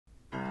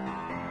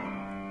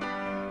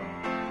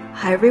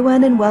Hi,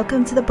 everyone, and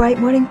welcome to the Bright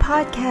Morning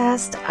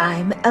Podcast.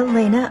 I'm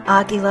Elena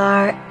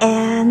Aguilar,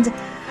 and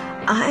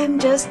I'm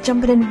just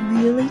jumping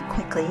in really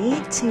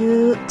quickly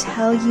to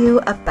tell you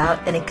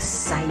about an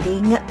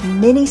exciting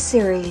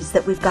mini-series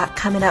that we've got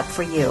coming up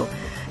for you.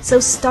 So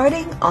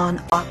starting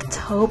on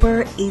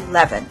October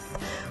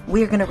 11th,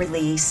 we're going to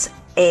release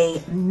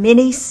a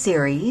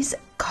mini-series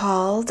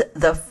called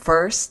The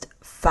First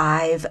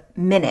 5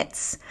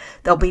 Minutes.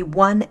 There'll be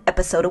one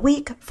episode a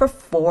week for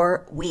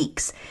 4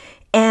 weeks.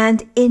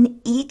 And in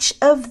each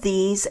of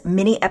these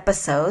mini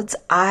episodes,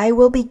 I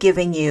will be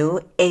giving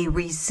you a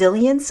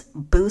resilience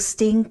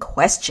boosting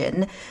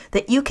question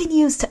that you can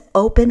use to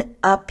open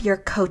up your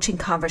coaching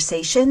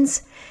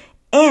conversations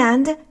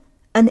and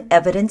an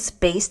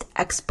evidence-based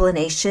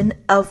explanation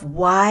of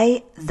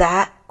why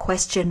that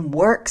question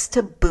works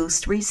to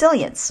boost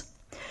resilience,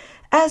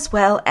 as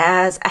well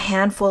as a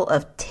handful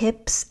of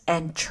tips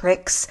and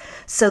tricks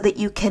so that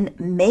you can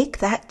make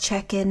that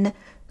check-in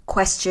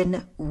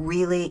question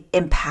really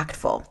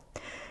impactful.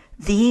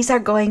 These are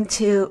going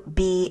to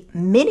be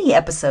mini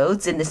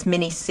episodes in this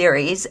mini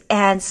series,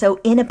 and so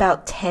in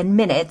about 10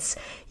 minutes,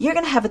 you're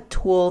going to have a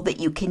tool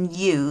that you can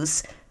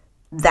use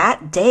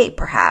that day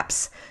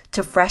perhaps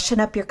to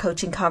freshen up your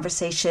coaching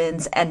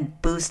conversations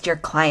and boost your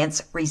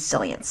clients'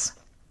 resilience.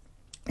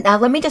 Now,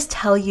 let me just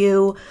tell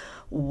you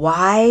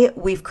why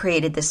we've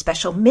created this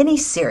special mini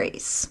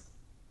series.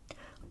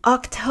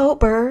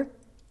 October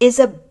is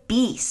a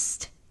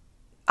beast.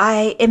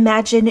 I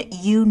imagine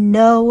you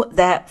know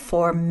that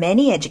for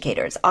many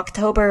educators,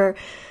 October,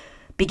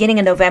 beginning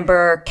of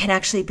November, can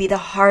actually be the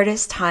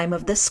hardest time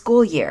of the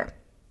school year.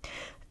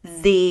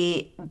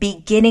 The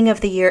beginning of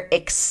the year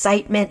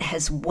excitement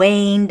has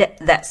waned.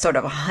 That sort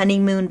of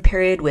honeymoon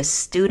period with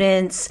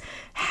students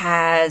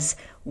has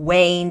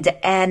waned.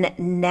 And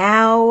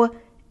now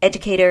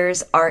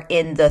educators are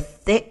in the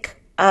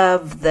thick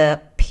of the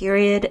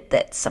period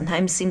that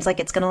sometimes seems like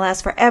it's going to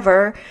last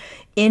forever,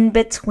 in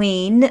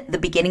between the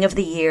beginning of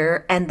the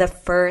year and the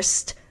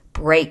first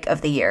break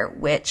of the year,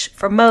 which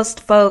for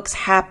most folks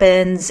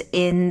happens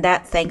in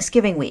that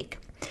Thanksgiving week.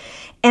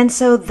 And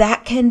so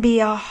that can be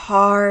a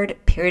hard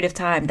period of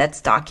time that's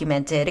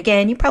documented.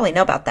 Again, you probably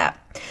know about that.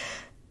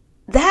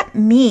 That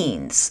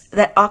means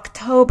that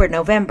October,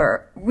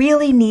 November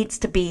really needs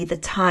to be the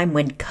time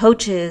when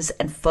coaches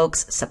and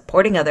folks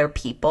supporting other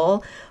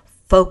people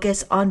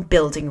focus on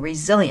building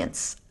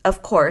resilience.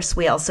 Of course,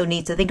 we also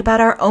need to think about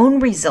our own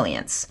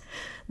resilience.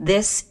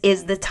 This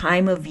is the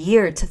time of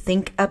year to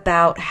think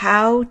about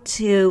how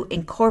to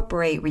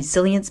incorporate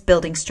resilience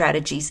building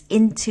strategies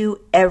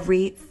into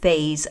every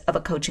phase of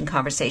a coaching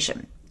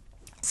conversation,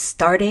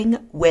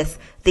 starting with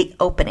the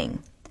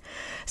opening.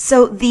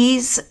 So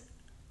these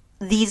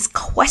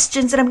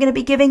questions that I'm going to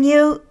be giving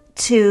you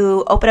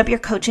to open up your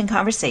coaching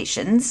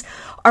conversations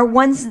are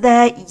ones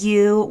that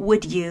you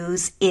would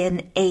use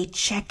in a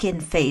check-in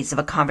phase of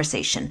a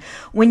conversation.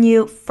 When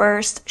you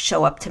first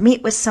show up to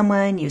meet with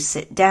someone, you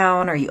sit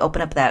down or you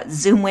open up that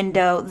Zoom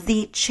window,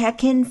 the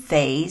check-in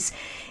phase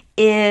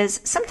is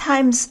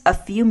sometimes a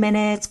few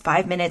minutes,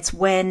 5 minutes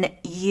when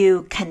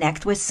you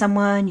connect with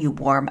someone, you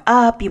warm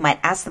up, you might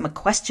ask them a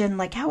question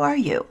like, "How are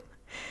you?"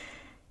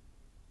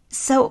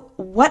 So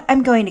what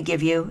I'm going to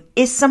give you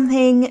is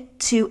something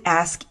to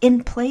ask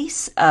in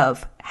place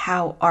of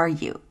 "How are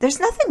you?" There's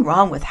nothing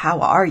wrong with "How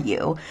are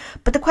you?"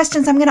 but the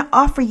questions I'm going to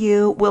offer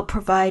you will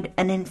provide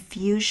an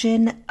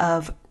infusion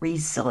of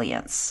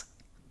resilience.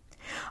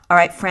 All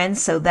right,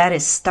 friends, so that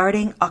is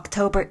starting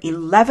October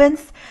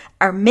 11th,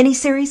 our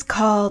mini-series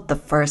called The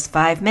First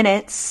 5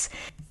 Minutes.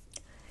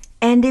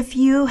 And if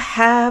you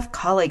have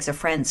colleagues or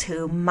friends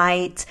who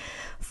might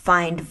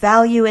find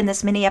value in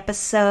this mini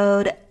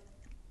episode,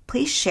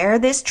 please share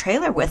this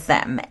trailer with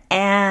them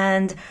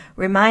and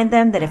remind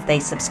them that if they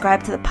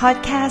subscribe to the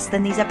podcast,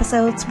 then these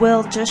episodes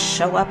will just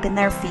show up in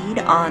their feed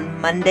on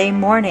Monday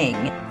morning.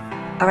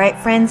 All right,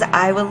 friends,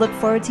 I will look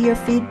forward to your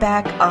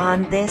feedback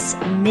on this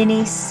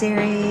mini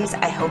series.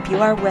 I hope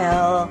you are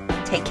well.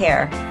 Take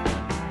care.